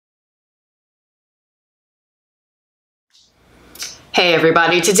Hey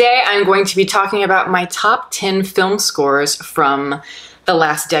everybody, today I'm going to be talking about my top 10 film scores from the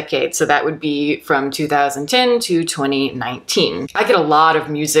last decade. So that would be from 2010 to 2019. I get a lot of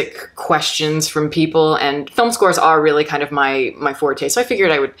music questions from people, and film scores are really kind of my forte. So I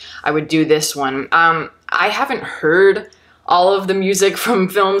figured I would do this one. I haven't heard all of the music from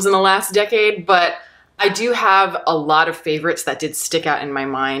films in the last decade, but I do have a lot of favorites that did stick out in my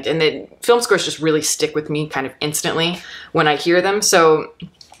mind, and the film scores just really stick with me kind of instantly when I hear them. So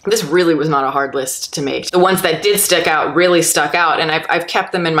this really was not a hard list to make. The ones that did stick out really stuck out, and I've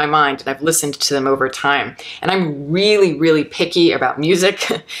kept them in my mind and I've listened to them over time. And I'm really, really picky about music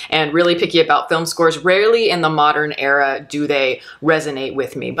and really picky about film scores. Rarely in the modern era do they resonate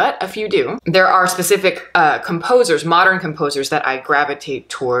with me, but a few do. There are specific composers, modern composers, that I gravitate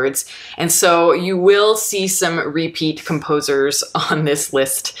towards. And so you will see some repeat composers on this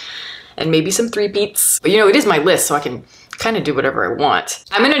list and maybe some three-peats. But you know, it is my list, so I can kind of do whatever I want.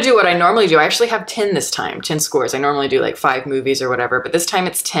 I'm gonna do what I normally do. I actually have 10 this time, 10 scores. I normally do like 5 movies or whatever, but this time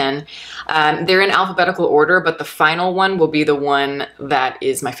it's 10. They're in alphabetical order, but the final one will be the one that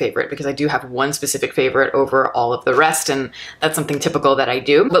is my favorite, because I do have one specific favorite over all of the rest, and that's something typical that I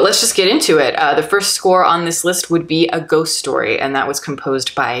do. But let's just get into it. The first score on this list would be A Ghost Story, and that was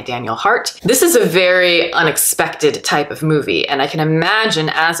composed by Daniel Hart. This is a very unexpected type of movie, and I can imagine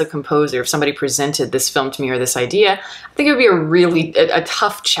as a composer, if somebody presented this film to me or this idea, I think it would be a really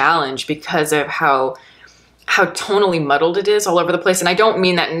tough challenge because of how tonally muddled it is all over the place. And I don't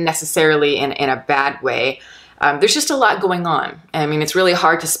mean that necessarily in a bad way. There's just a lot going on. I mean, it's really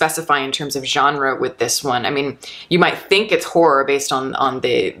hard to specify in terms of genre with this one. I mean, you might think it's horror based on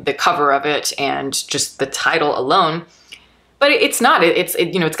the cover of it and just the title alone, but it's not.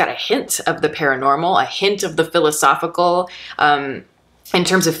 You know, it's got a hint of the paranormal, a hint of the philosophical. In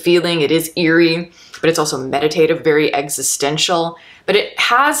terms of feeling, it is eerie, but it's also meditative, very existential. But it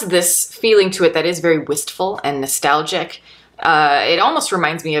has this feeling to it that is very wistful and nostalgic. It almost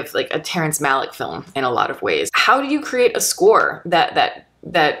reminds me of like a Terrence Malick film in a lot of ways. How do you create a score that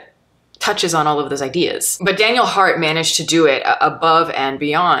touches on all of those ideas? But Daniel Hart managed to do it above and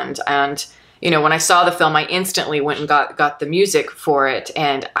beyond. And you know, when I saw the film, I instantly went and got the music for it.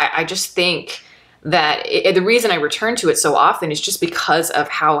 And I just think that the reason I return to it so often is just because of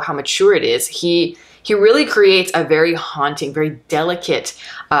how mature it is. He really creates a very haunting, very delicate,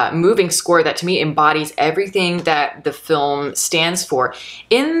 moving score that to me embodies everything that the film stands for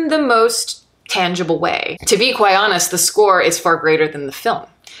in the most tangible way. To be quite honest, the score is far greater than the film,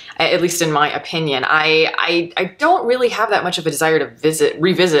 at least in my opinion. I don't really have that much of a desire to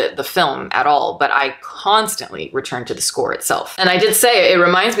revisit the film at all, but I constantly return to the score itself. And I did say it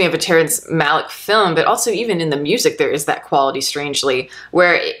reminds me of a Terrence Malick film, but also even in the music there is that quality, strangely,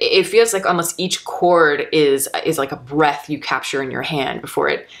 where it feels like almost each chord is like a breath you capture in your hand before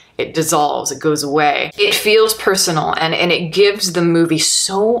it dissolves, it goes away. It feels personal, and it gives the movie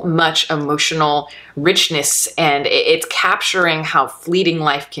so much emotional richness, and it's capturing how fleeting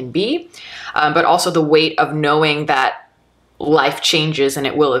life can be, but also the weight of knowing that life changes and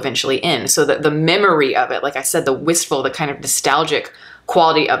it will eventually end. So that the memory of it, like I said, the wistful, the kind of nostalgic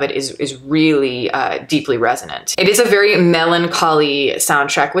quality of it is really deeply resonant. It is a very melancholy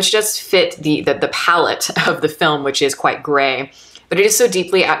soundtrack, which does fit the palette of the film, which is quite gray. But it is so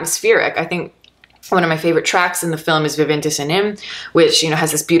deeply atmospheric. I think one of my favorite tracks in the film is Viventis in, which, you know,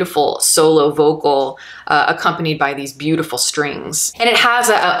 has this beautiful solo vocal accompanied by these beautiful strings. And it has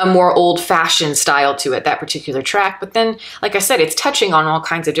a more old-fashioned style to it, that particular track. But then, like I said, it's touching on all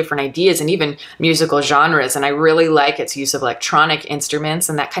kinds of different ideas and even musical genres. And I really like its use of electronic instruments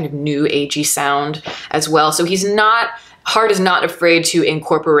and that kind of new agey sound as well. So Hart is not afraid to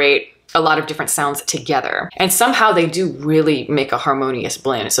incorporate a lot of different sounds together. And somehow they do really make a harmonious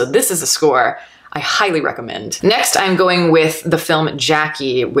blend. So this is a score I highly recommend. Next, I'm going with the film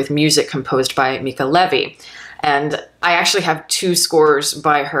Jackie, with music composed by Mica Levi. And I actually have 2 scores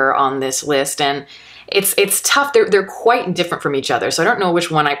by her on this list, and it's tough. They're quite different from each other, so I don't know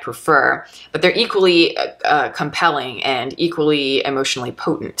which one I prefer, but they're equally compelling and equally emotionally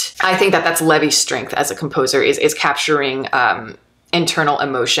potent. I think that that's Levi's strength as a composer, is capturing internal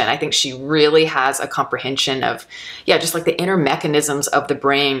emotion. I think she really has a comprehension of, yeah, just like the inner mechanisms of the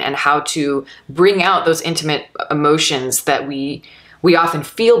brain and how to bring out those intimate emotions that we often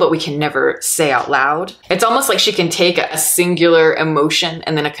feel, but we can never say out loud. It's almost like she can take a singular emotion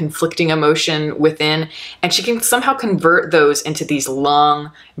and then a conflicting emotion within, and she can somehow convert those into these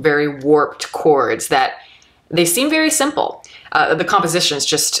long, very warped chords that they seem very simple, the compositions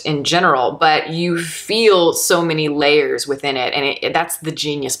just in general, but you feel so many layers within it, and that's the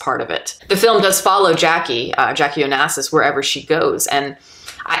genius part of it. The film does follow Jackie Onassis wherever she goes, and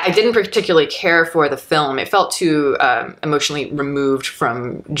I didn't particularly care for the film. It felt too emotionally removed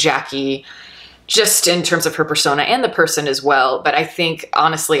from Jackie, just in terms of her persona and the person as well. But I think,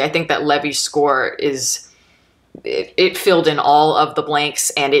 honestly, I think that Levy's score it filled in all of the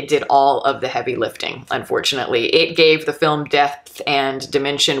blanks, and it did all of the heavy lifting, unfortunately. It gave the film depth and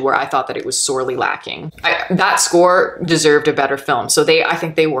dimension where I thought that it was sorely lacking. That score deserved a better film, so I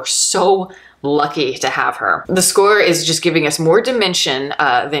think they were so lucky to have her. The score is just giving us more dimension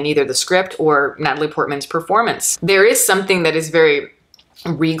than either the script or Natalie Portman's performance. There is something that is very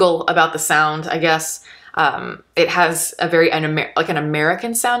regal about the sound, I guess. It has a very like an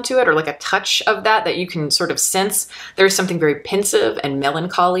American sound to it, or like a touch of that you can sort of sense. There's something very pensive and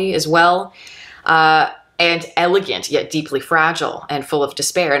melancholy as well, and elegant yet deeply fragile and full of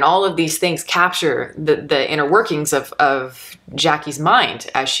despair. And all of these things capture the inner workings of Jackie's mind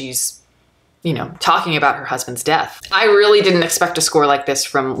as she's, you know, talking about her husband's death. I really didn't expect a score like this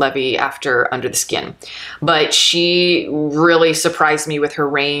from Levy after Under the Skin, but she really surprised me with her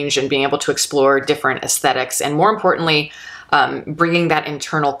range and being able to explore different aesthetics, and more importantly, bringing that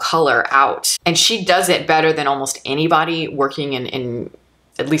internal color out. And she does it better than almost anybody working in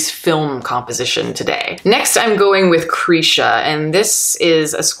at least film composition today. Next, I'm going with KRISHA, and this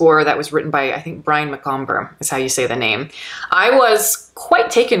is a score that was written by, I think, Brian McOmber is how you say the name. I was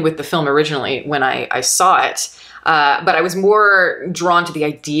quite taken with the film originally when I saw it, but I was more drawn to the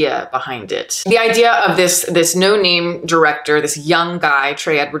idea behind it. The idea of this no-name director, this young guy,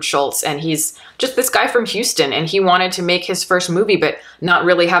 Trey Edward Schultz, and he's just this guy from Houston, and he wanted to make his first movie, but not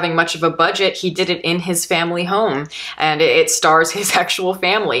really having much of a budget, he did it in his family home, and it stars his actual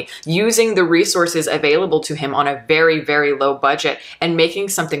family, using the resources available to him on a very, very low budget, and making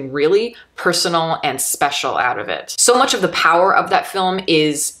something really personal and special out of it. So much of the power of that film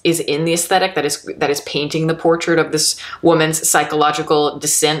is in the aesthetic that is painting the portrait of this woman's psychological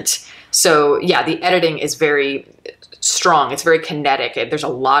descent. So yeah, the editing is very strong. It's very kinetic. There's a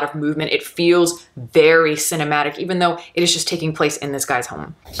lot of movement. It feels very cinematic, even though it is just taking place in this guy's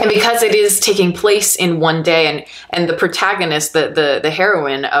home. And because it is taking place in one day, and the protagonist, the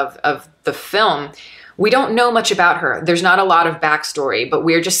heroine of the film, we don't know much about her. There's not a lot of backstory, but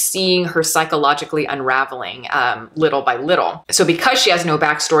we're just seeing her psychologically unraveling little by little. So because she has no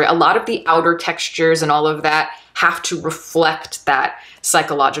backstory, a lot of the outer textures and all of that have to reflect that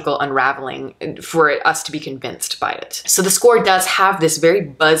psychological unraveling for us to be convinced by it. So the score does have this very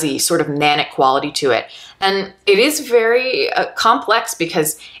buzzy, sort of manic quality to it. And it is very complex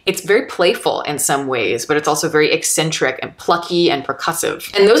because it's very playful in some ways, but it's also very eccentric and plucky and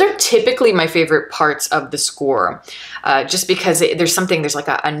percussive. And those are typically my favorite parts of the score, just because there's like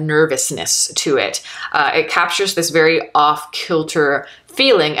a nervousness to it. It captures this very off-kilter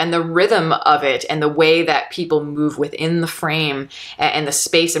feeling, and the rhythm of it and the way that people move within the frame and the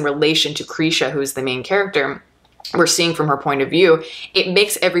space in relation to KRISHA, who is the main character we're seeing from her point of view, it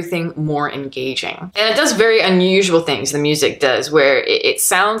makes everything more engaging. And it does very unusual things, the music does, where it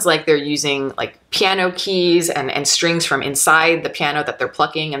sounds like they're using like piano keys and strings from inside the piano that they're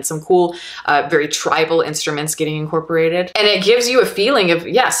plucking, and some cool, very tribal instruments getting incorporated. And it gives you a feeling of,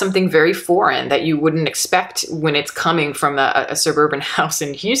 yeah, something very foreign that you wouldn't expect when it's coming from a suburban house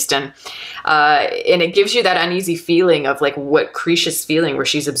in Houston. And it gives you that uneasy feeling of like what KRISHA's feeling, where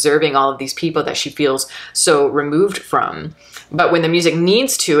she's observing all of these people that she feels so removed from. But when the music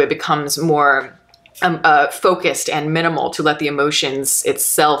needs to, it becomes more focused and minimal to let the emotions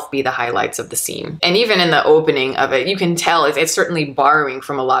itself be the highlights of the scene. And even in the opening of it, you can tell it's certainly borrowing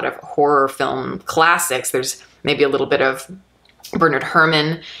from a lot of horror film classics. There's maybe a little bit of Bernard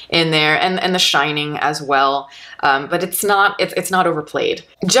Herrmann in there, and The Shining as well. But it's not overplayed.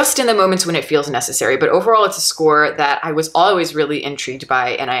 Just in the moments when it feels necessary. But overall, it's a score that I was always really intrigued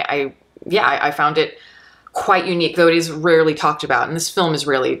by, and I found it quite unique, though it is rarely talked about, and this film is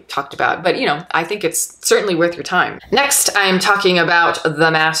rarely talked about, but you know, I think it's certainly worth your time. Next, I'm talking about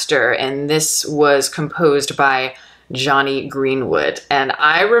The Master, and this was composed by Jonny Greenwood. And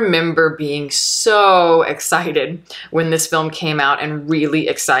I remember being so excited when this film came out, and really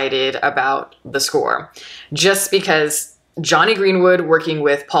excited about the score, just because Jonny Greenwood working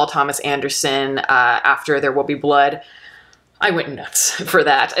with Paul Thomas Anderson after There Will Be Blood, I went nuts for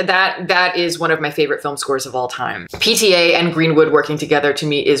that. That is one of my favorite film scores of all time. PTA and Greenwood working together to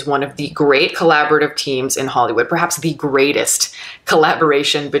me is one of the great collaborative teams in Hollywood, perhaps the greatest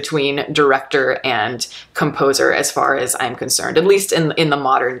collaboration between director and composer as far as I'm concerned, at least in the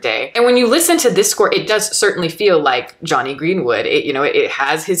modern day. And when you listen to this score, it does certainly feel like Jonny Greenwood. It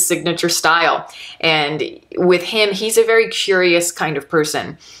has his signature style. And with him, he's a very curious kind of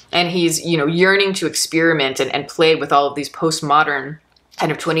person. And he's, yearning to experiment and play with all of these postmodern kind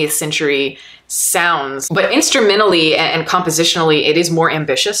of 20th century sounds. But instrumentally and compositionally, it is more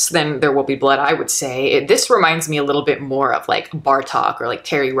ambitious than There Will Be Blood, I would say. This reminds me a little bit more of like Bartok or like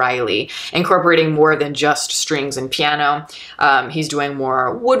Terry Riley, incorporating more than just strings and piano. He's doing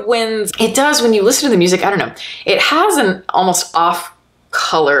more woodwinds. It does, when you listen to the music, I don't know, it has an almost off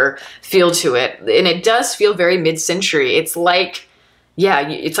color feel to it. And it does feel very mid-century. It's like, yeah,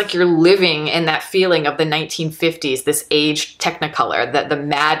 it's like you're living in that feeling of the 1950s, this aged Technicolor, the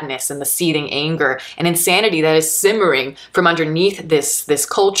madness and the seething anger and insanity that is simmering from underneath this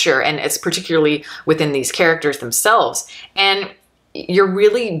culture, and it's particularly within these characters themselves. And you're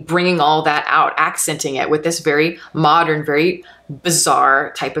really bringing all that out, accenting it with this very modern, very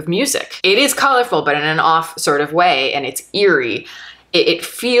bizarre type of music. It is colorful, but in an off sort of way, and it's eerie. It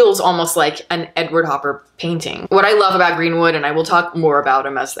feels almost like an Edward Hopper painting. What I love about Greenwood, and I will talk more about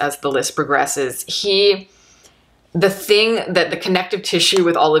him as the list progresses, the thing that the connective tissue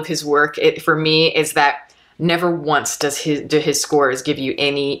with all of his work, for me, is that never once do his scores give you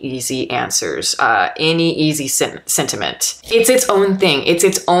any easy answers, any easy sentiment. It's its own thing. It's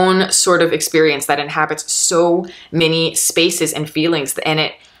its own sort of experience that inhabits so many spaces and feelings, and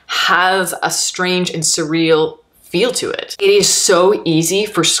it has a strange and surreal feel to it. It is so easy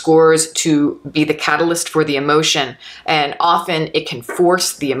for scores to be the catalyst for the emotion, and often it can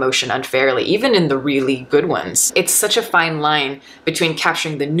force the emotion unfairly, even in the really good ones. It's such a fine line between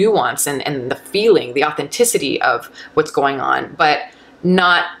capturing the nuance and the feeling, the authenticity of what's going on, but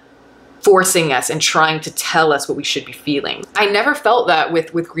not forcing us and trying to tell us what we should be feeling. I never felt that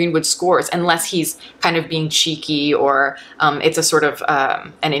with Greenwood scores, unless he's kind of being cheeky or it's a sort of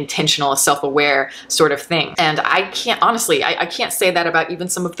an intentional, self-aware sort of thing. And I can't, honestly, I can't say that about even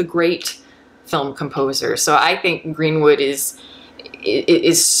some of the great film composers. So I think Greenwood is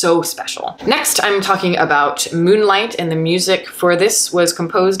so special. Next, I'm talking about Moonlight, and the music for this was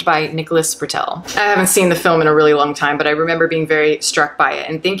composed by Nicholas Britell. I haven't seen the film in a really long time, but I remember being very struck by it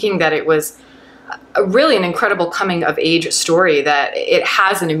and thinking that it was really an incredible coming of age story, that it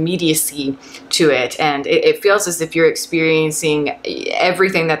has an immediacy to it, and it feels as if you're experiencing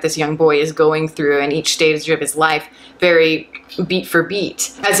everything that this young boy is going through in each stage of his life, very beat for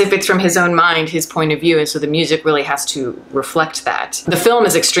beat, as if it's from his own mind, his point of view, and so the music really has to reflect that. The film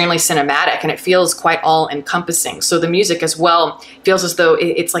is extremely cinematic, and it feels quite all-encompassing, so the music as well feels as though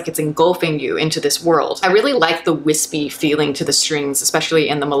it's like it's engulfing you into this world. I really like the wispy feeling to the strings, especially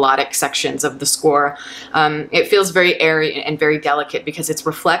in the melodic sections of the score. It feels very airy and very delicate because it's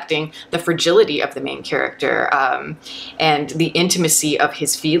reflecting the fragility of the main character and the intimacy of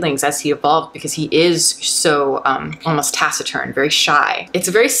his feelings as he evolved, because he is so almost taciturn, very shy. It's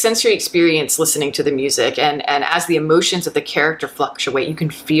a very sensory experience listening to the music, and as the emotions of the character fluctuate, you can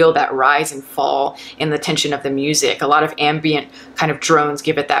feel that rise and fall in the tension of the music. A lot of ambient kind of drones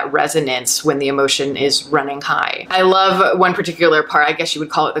give it that resonance when the emotion is running high. I love one particular part, I guess you would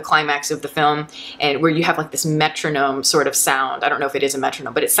call it the climax of the film, and where you have like this metronome sort of sound. I don't know if it is a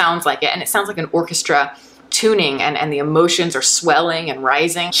metronome, but it sounds like it, and it sounds like an orchestra tuning, and the emotions are swelling and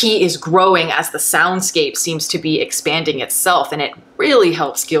rising. He is growing as the soundscape seems to be expanding itself, and it really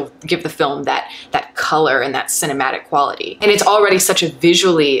helps give the film that color and that cinematic quality. And it's already such a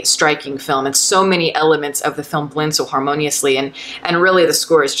visually striking film, and so many elements of the film blend so harmoniously, and really the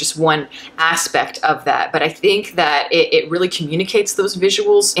score is just one aspect of that. But I think that it really communicates those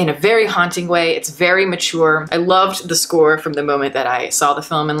visuals in a very haunting way. It's very mature. I loved the score from the moment that I saw the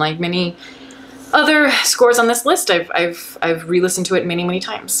film, and like many other scores on this list, I've re-listened to it many, many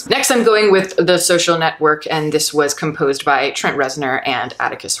times. Next, I'm going with The Social Network, and this was composed by Trent Reznor and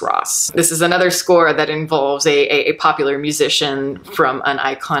Atticus Ross. This is another score that involves a popular musician from an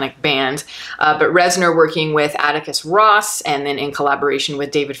iconic band, but Reznor working with Atticus Ross and then in collaboration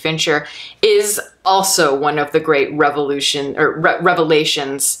with David Fincher is also one of the great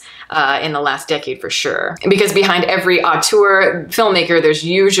revelations in the last decade for sure. Because behind every auteur filmmaker, there's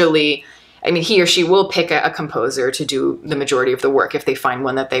usually, I mean, he or she will pick a composer to do the majority of the work if they find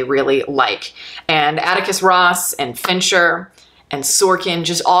one that they really like. And Atticus Ross and Fincher and Sorkin,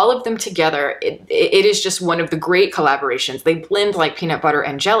 just all of them together, it is just one of the great collaborations. They blend like peanut butter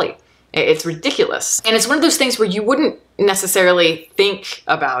and jelly. It's ridiculous. And it's one of those things where you wouldn't necessarily think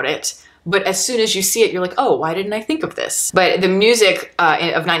about it, but as soon as you see it, you're like, oh, why didn't I think of this? But the music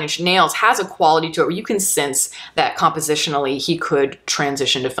of Nine Inch Nails has a quality to it where you can sense that compositionally he could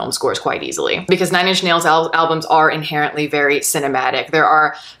transition to film scores quite easily. Because Nine Inch Nails albums are inherently very cinematic. There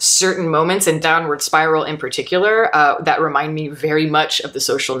are certain moments, and Downward Spiral in particular, that remind me very much of The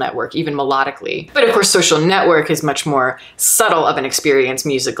Social Network, even melodically. But of course, Social Network is much more subtle of an experience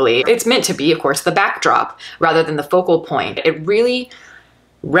musically. It's meant to be, of course, the backdrop rather than the focal point. It really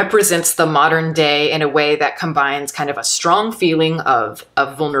represents the modern day in a way that combines kind of a strong feeling of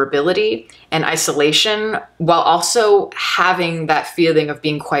vulnerability and isolation, while also having that feeling of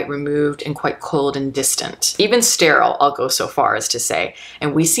being quite removed and quite cold and distant. Even sterile, I'll go so far as to say.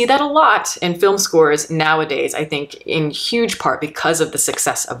 And we see that a lot in film scores nowadays, I think in huge part because of the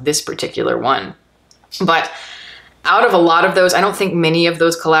success of this particular one. But out of a lot of those, I don't think many of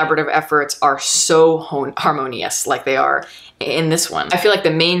those collaborative efforts are so harmonious like they are in this one. I feel like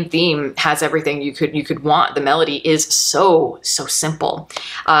the main theme has everything you could want. The melody is so simple,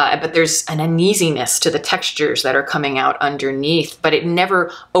 but there's an uneasiness to the textures that are coming out underneath, but it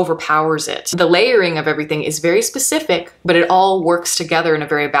never overpowers it. The layering of everything is very specific, but it all works together in a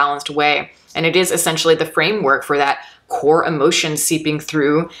very balanced way. And it is essentially the framework for that core emotion seeping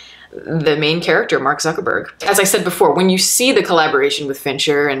through the main character, Mark Zuckerberg. As I said before, when you see the collaboration with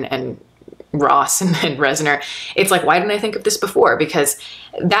Fincher and Ross and Reznor, it's like, why didn't I think of this before? Because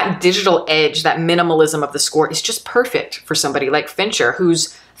that digital edge, that minimalism of the score is just perfect for somebody like Fincher,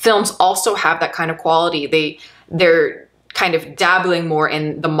 whose films also have that kind of quality. They're kind of dabbling more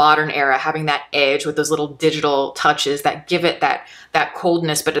in the modern era, having that edge with those little digital touches that give it that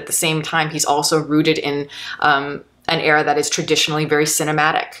coldness, but at the same time, he's also rooted in an era that is traditionally very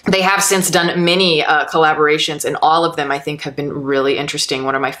cinematic. They have since done many collaborations, and all of them I think have been really interesting.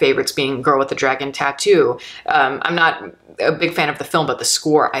 One of my favorites being Girl with the Dragon Tattoo. I'm not a big fan of the film, but the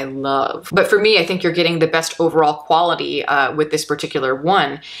score I love. But for me, I think you're getting the best overall quality with this particular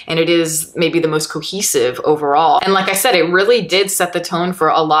one, and it is maybe the most cohesive overall. And like I said, it really did set the tone for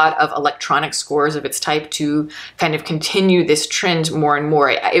a lot of electronic scores of its type to kind of continue this trend more and more.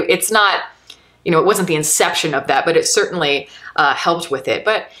 It's not, you know, it wasn't the inception of that, but it certainly helped with it.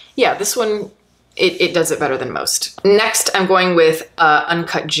 But yeah, this one, it does it better than most. Next, I'm going with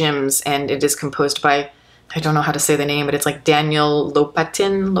Uncut Gems, and it is composed by, I don't know how to say the name, but it's like Daniel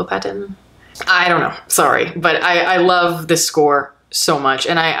Lopatin? I don't know, sorry. But I love this score so much.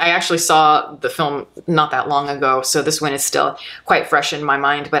 And I actually saw the film not that long ago, so this one is still quite fresh in my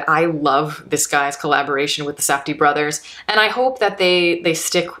mind, but I love this guy's collaboration with the Safdie brothers, and I hope that they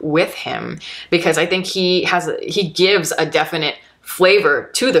stick with him, because I think he gives a definite flavor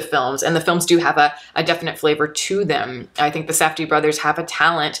to the films, and the films do have a definite flavor to them. I think the Safdie brothers have a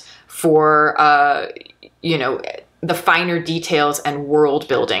talent for, you know, the finer details and world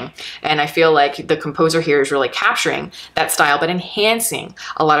building. And I feel like the composer here is really capturing that style, but enhancing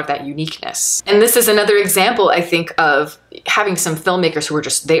a lot of that uniqueness. And this is another example, I think, of having some filmmakers who are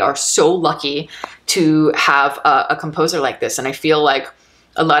just, they are so lucky to have a composer like this. And I feel like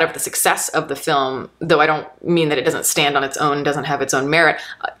a lot of the success of the film, though I don't mean that it doesn't stand on its own, doesn't have its own merit,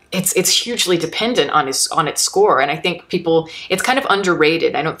 it's hugely dependent on its score. And I think people, it's kind of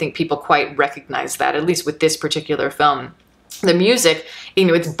underrated. I don't think people quite recognize that, at least with this particular film. The music, you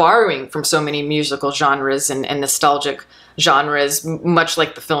know, it's borrowing from so many musical genres and nostalgic genres, much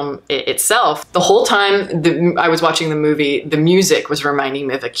like the film itself. The whole time I was watching the movie, the music was reminding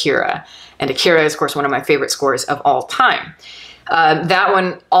me of Akira. And Akira is, of course, one of my favorite scores of all time. That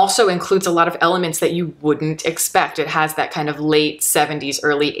one also includes a lot of elements that you wouldn't expect. It has that kind of late 70s,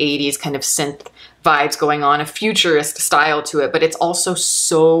 early 80s kind of synth vibes going on, a futurist style to it, but it's also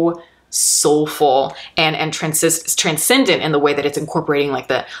so soulful and transcendent in the way that it's incorporating like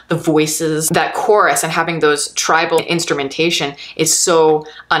the voices. That chorus and having those tribal instrumentation is so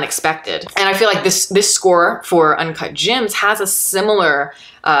unexpected. And I feel like this score for Uncut Gems has a similar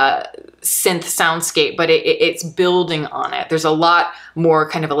synth soundscape, but it's building on it. There's a lot more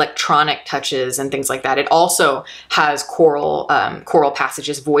kind of electronic touches and things like that. It also has choral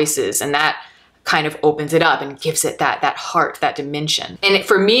passages, voices, and that kind of opens it up and gives it that heart, that dimension. And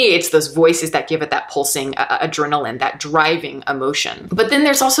for me, it's those voices that give it that pulsing adrenaline, that driving emotion. But then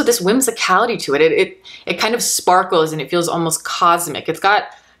there's also this whimsicality to it. It kind of sparkles and it feels almost cosmic. It's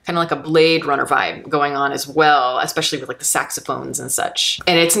got kind of like a Blade Runner vibe going on as well, especially with like the saxophones and such.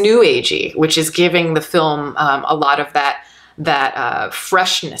 And it's new agey, which is giving the film a lot of that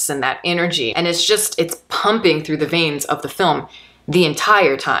freshness and that energy. And it's pumping through the veins of the film the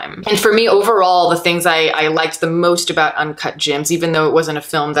entire time. And for me, overall, the things I liked the most about Uncut Gems, even though it wasn't a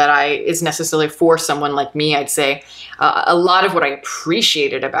film that is necessarily for someone like me, I'd say a lot of what I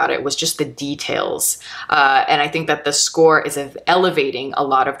appreciated about it was just the details. And I think that the score is elevating a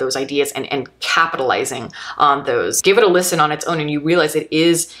lot of those ideas and capitalizing on those. Give it a listen on its own and you realize it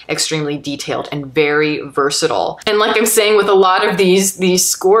is extremely detailed and very versatile. And like I'm saying with a lot of these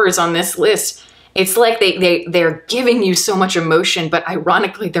scores on this list, it's like they're giving you so much emotion, but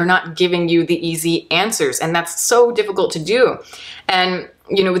ironically, they're not giving you the easy answers. And that's so difficult to do. And,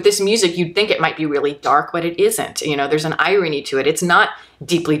 you know, with this music, you'd think it might be really dark, but it isn't. You know, there's an irony to it. It's not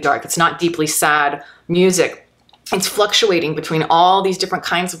deeply dark. It's not deeply sad music. It's fluctuating between all these different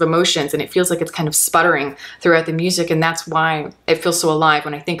kinds of emotions, and it feels like it's kind of sputtering throughout the music, and that's why it feels so alive.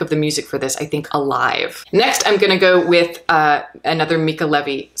 When I think of the music for this, I think alive. Next, I'm gonna go with another Mica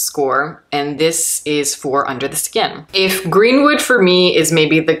Levi score, and this is for Under the Skin. If Greenwood for me is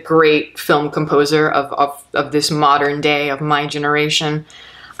maybe the great film composer of this modern day, of my generation,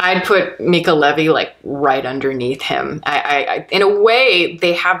 I'd put Mica Levi like right underneath him. In a way,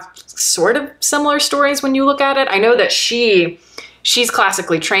 they have sort of similar stories when you look at it. I know that she's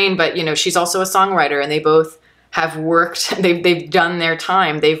classically trained, but you know, she's also a songwriter, and they both have worked, they've done their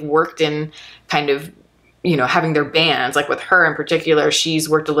time. They've worked in kind of, you know, having their bands. Like with her in particular, she's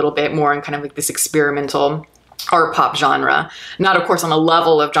worked a little bit more in kind of like this experimental art pop genre. Not, of course, on a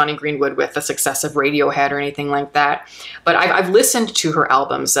level of Jonny Greenwood with the success of Radiohead or anything like that. But I've listened to her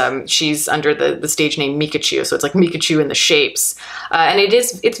albums. She's under the stage name Mica, so it's like Mica and the Shapes. And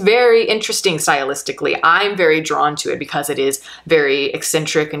it's very interesting stylistically. I'm very drawn to it because it is very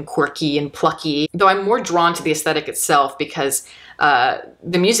eccentric and quirky and plucky. Though I'm more drawn to the aesthetic itself because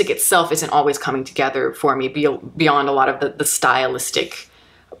the music itself isn't always coming together for me beyond a lot of the stylistic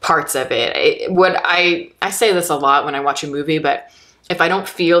parts of it. I say this a lot when I watch a movie, but if I don't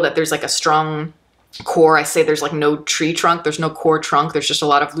feel that there's like a strong core, I say there's like no tree trunk, there's no core trunk, there's just a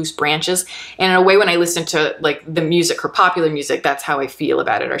lot of loose branches. And in a way, when I listen to like the music, her popular music, that's how I feel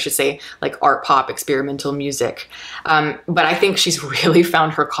about it. Or I should say like art pop experimental music. But I think she's really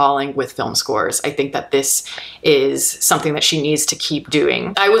found her calling with film scores. I think that this is something that she needs to keep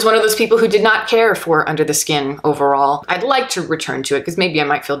doing. I was one of those people who did not care for Under the Skin overall. I'd like to return to it because maybe I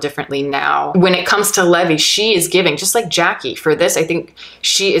might feel differently now. When it comes to Levi, she is giving, just like Jackie for this, I think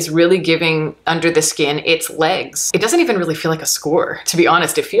she is really giving Under the Skin its legs. It doesn't even really feel like a score, to be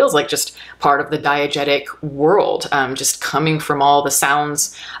honest. It feels like just part of the diegetic world, just coming from all the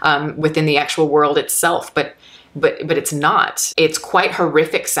sounds within the actual world itself. But it's not. It's quite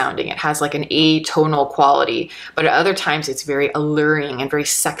horrific sounding. It has like an atonal quality, but at other times it's very alluring and very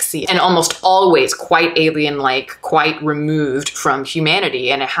sexy and almost always quite alien-like, quite removed from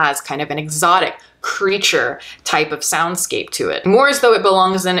humanity. And it has kind of an exotic creature type of soundscape to it. More as though it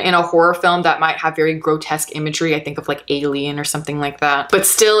belongs in a horror film that might have very grotesque imagery. I think of like Alien or something like that. But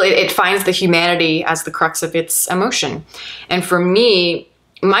still, it finds the humanity as the crux of its emotion. And for me,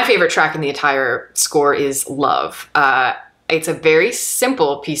 my favorite track in the entire score is Love. It's a very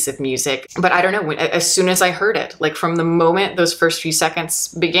simple piece of music, but I don't know, as soon as I heard it, like from the moment those first few seconds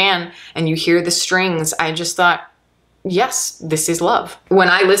began and you hear the strings, I just thought, yes, this is love. When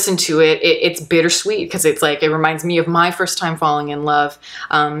I listen to it, it's bittersweet because it's like, it reminds me of my first time falling in love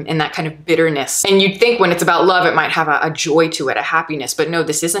and that kind of bitterness. And you'd think when it's about love, it might have a joy to it, a happiness, but no,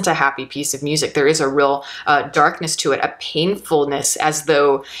 this isn't a happy piece of music. There is a real darkness to it, a painfulness, as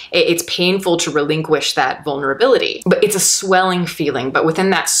though it's painful to relinquish that vulnerability. But it's a swelling feeling, but within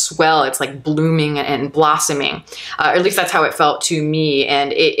that swell, it's like blooming and blossoming. Or at least that's how it felt to me.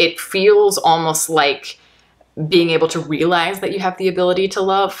 And it feels almost like being able to realize that you have the ability to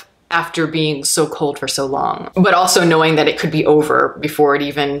love after being so cold for so long, but also knowing that it could be over before it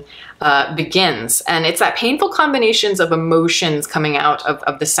even begins. And it's that painful combinations of emotions coming out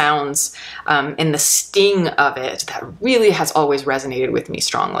of the sounds and the sting of it that really has always resonated with me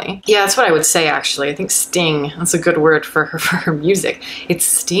strongly. Yeah, that's what I would say, actually. I think sting, that's a good word for her music. It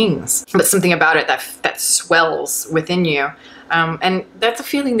stings, but something about it that swells within you. And that's a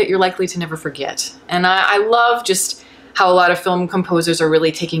feeling that you're likely to never forget. And I love just how a lot of film composers are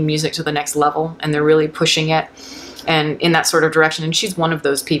really taking music to the next level, and they're really pushing it and in that sort of direction, and she's one of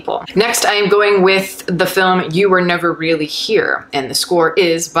those people. Next, I am going with the film You Were Never Really Here, and the score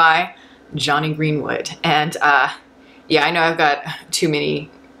is by Jonny Greenwood. And yeah, I know I've got too many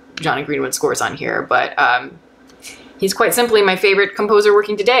Jonny Greenwood scores on here, but he's quite simply my favorite composer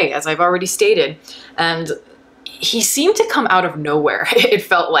working today, as I've already stated. And he seemed to come out of nowhere, it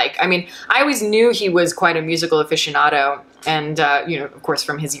felt like. I mean, I always knew he was quite a musical aficionado, and, you know, of course,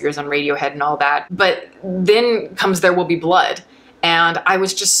 from his years on Radiohead and all that. But then comes There Will Be Blood, And I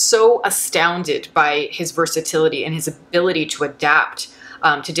was just so astounded by his versatility and his ability to adapt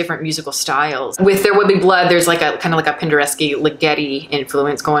to different musical styles. With There Will Be Blood, there's like a kind of like a Penderecki, Ligeti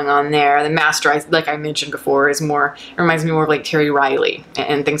influence going on there. The master, like I mentioned before, is more, reminds me more of like Terry Riley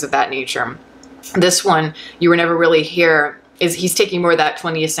and things of that nature. This one, You Were Never Really Here, he's taking more of that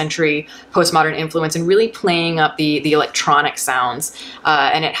 20th century postmodern influence and really playing up the electronic sounds.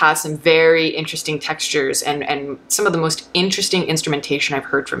 And it has some very interesting textures and some of the most interesting instrumentation I've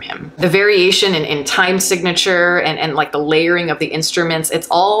heard from him. The variation in time signature and like the layering of the instruments, it's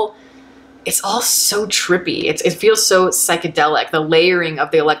all so trippy. It feels so psychedelic, the layering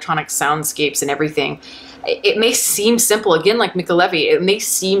of the electronic soundscapes and everything. It may seem simple, again, like Mica Levi, it may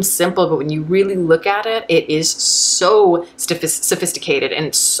seem simple, but when you really look at it, it is so sophisticated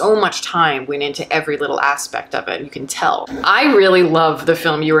and so much time went into every little aspect of it. You can tell. I really love the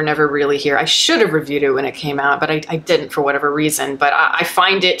film You Were Never Really Here. I should have reviewed it when it came out, but I didn't for whatever reason. But I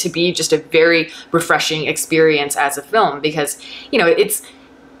find it to be just a very refreshing experience as a film because, you know, it's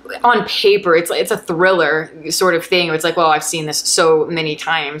on paper, it's a thriller sort of thing. It's like, well, I've seen this so many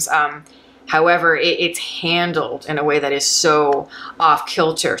times. However, it's handled in a way that is so off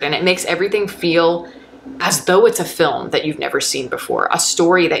kilter, and it makes everything feel as though it's a film that you've never seen before, a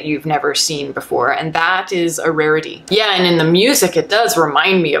story that you've never seen before, and that is a rarity. Yeah, and in the music, it does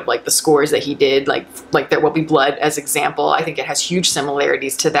remind me of like the scores that he did, like There Will Be Blood as example. I think it has huge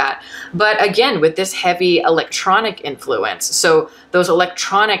similarities to that. But again, with this heavy electronic influence, so those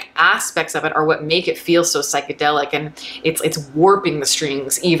electronic aspects of it are what make it feel so psychedelic, and it's warping the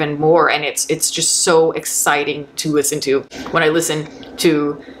strings even more, and it's just so exciting to listen to. When I listen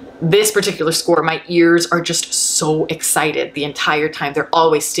to this particular score, my ears are just so excited the entire time. They're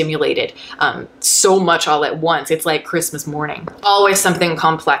always stimulated, so much all at once. It's like Christmas morning. Always something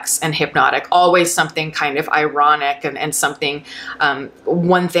complex and hypnotic, always something kind of ironic and something,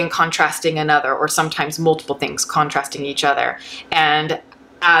 one thing contrasting another, or sometimes multiple things contrasting each other. And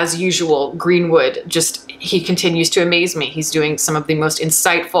as usual, Greenwood he continues to amaze me. He's doing some of the most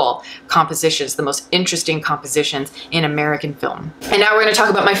insightful compositions, the most interesting compositions in American film. And now we're going to talk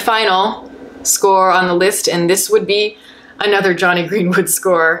about my final score on the list, and this would be another Jonny Greenwood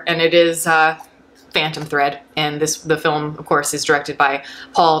score, and it is Phantom Thread. And the film, of course, is directed by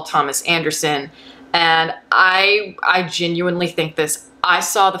Paul Thomas Anderson. And I genuinely think this. I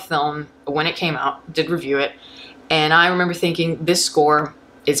saw the film when it came out, did review it, and I remember thinking this score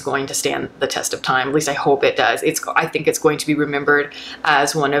is going to stand the test of time. At least I hope it does. I think it's going to be remembered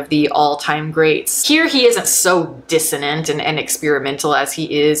as one of the all-time greats. Here he isn't so dissonant and experimental as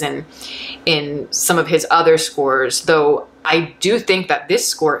he is in some of his other scores, though I do think that this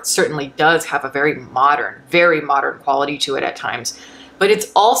score certainly does have a very modern quality to it at times. But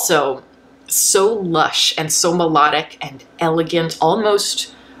it's also so lush and so melodic and elegant,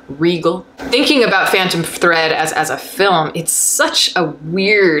 almost regal. Thinking about Phantom Thread as a film, it's such a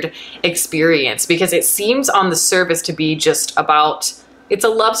weird experience because it seems on the surface to be just about, it's a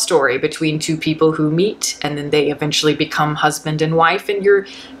love story between two people who meet and then they eventually become husband and wife, and you're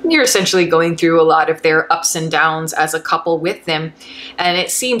essentially going through a lot of their ups and downs as a couple with them, and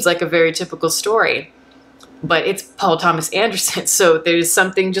it seems like a very typical story. But it's Paul Thomas Anderson, so there's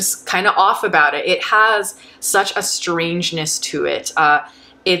something just kind of off about it. It has such a strangeness to it.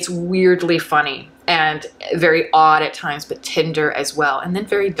 It's weirdly funny and very odd at times, but tender as well, and then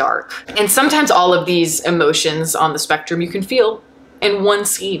very dark. And sometimes all of these emotions on the spectrum you can feel in one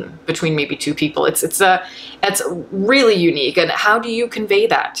scene between maybe two people. It's really unique. And how do you convey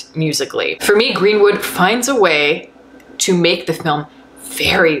that musically? For me, Greenwood finds a way to make the film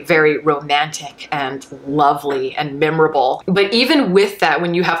very, very romantic and lovely and memorable. But even with that,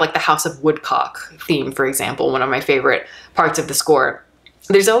 when you have like the House of Woodcock theme, for example, one of my favorite parts of the score,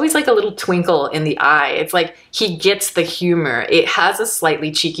 there's always like a little twinkle in the eye. It's like he gets the humor. It has a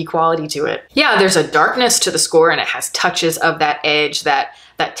slightly cheeky quality to it. Yeah, there's a darkness to the score, and it has touches of that edge that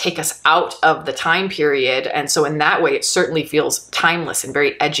take us out of the time period. And so in that way, it certainly feels timeless and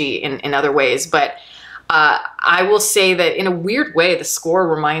very edgy in other ways. But I will say that in a weird way, the score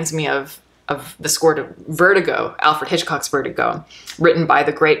reminds me of the score to Vertigo, Alfred Hitchcock's Vertigo, written by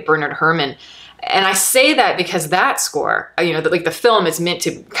the great Bernard Herrmann. And I say that because that score, you know, like the film is meant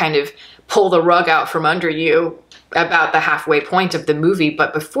to kind of pull the rug out from under you about the halfway point of the movie.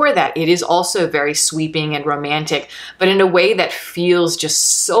 But before that, it is also very sweeping and romantic, but in a way that feels just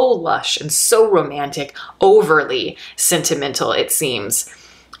so lush and so romantic, overly sentimental, it seems.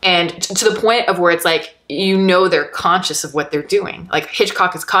 And to the point of where it's like, you know, they're conscious of what they're doing. Like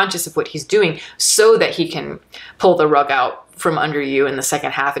Hitchcock is conscious of what he's doing so that he can pull the rug out from under you in the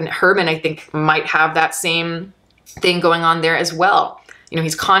second half. And Herrmann, I think, might have that same thing going on there as well. You know,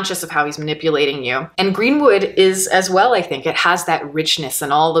 he's conscious of how he's manipulating you. And Greenwood is as well, I think. It has that richness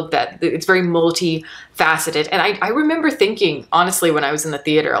and all of that. It's very multifaceted. And I remember thinking, honestly, when I was in the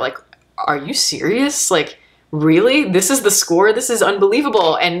theater, like, are you serious? Like, really? This is the score? This is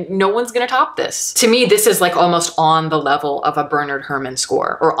unbelievable. And no one's gonna top this. To me, this is like almost on the level of a Bernard Herrmann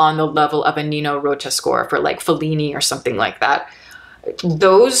score, or on the level of a Nino Rota score for like Fellini or something like that.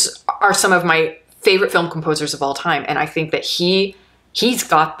 Those are some of my favorite film composers of all time. And I think that he's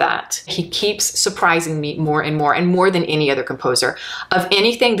got that. He keeps surprising me more and more than any other composer. Of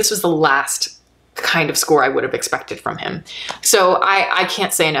anything, this was the last kind of score I would have expected from him. So I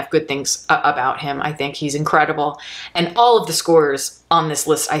can't say enough good things about him. I think he's incredible. And all of the scores on this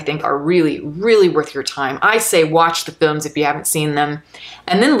list, I think, are really, really worth your time. I say watch the films if you haven't seen them,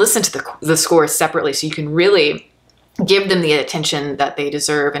 and then listen to the scores separately so you can really give them the attention that they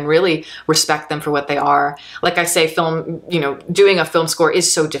deserve and really respect them for what they are. Like I say, film, you know, doing a film score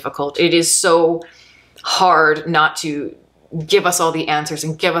is so difficult. It is so hard not to give us all the answers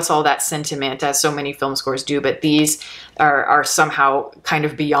and give us all that sentiment, as so many film scores do, but these are somehow kind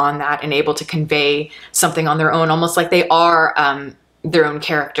of beyond that and able to convey something on their own, almost like they are their own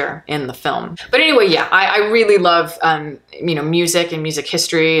character in the film. But anyway, yeah, I really love, you know, music and music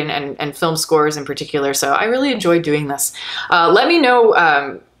history and film scores in particular. So I really enjoy doing this. Let me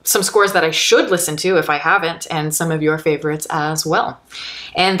know some scores that I should listen to if I haven't, and some of your favorites as well.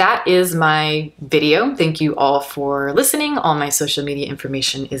 And that is my video. Thank you all for listening. All my social media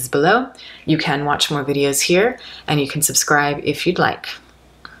information is below. You can watch more videos here, and you can subscribe if you'd like.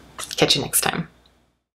 Catch you next time.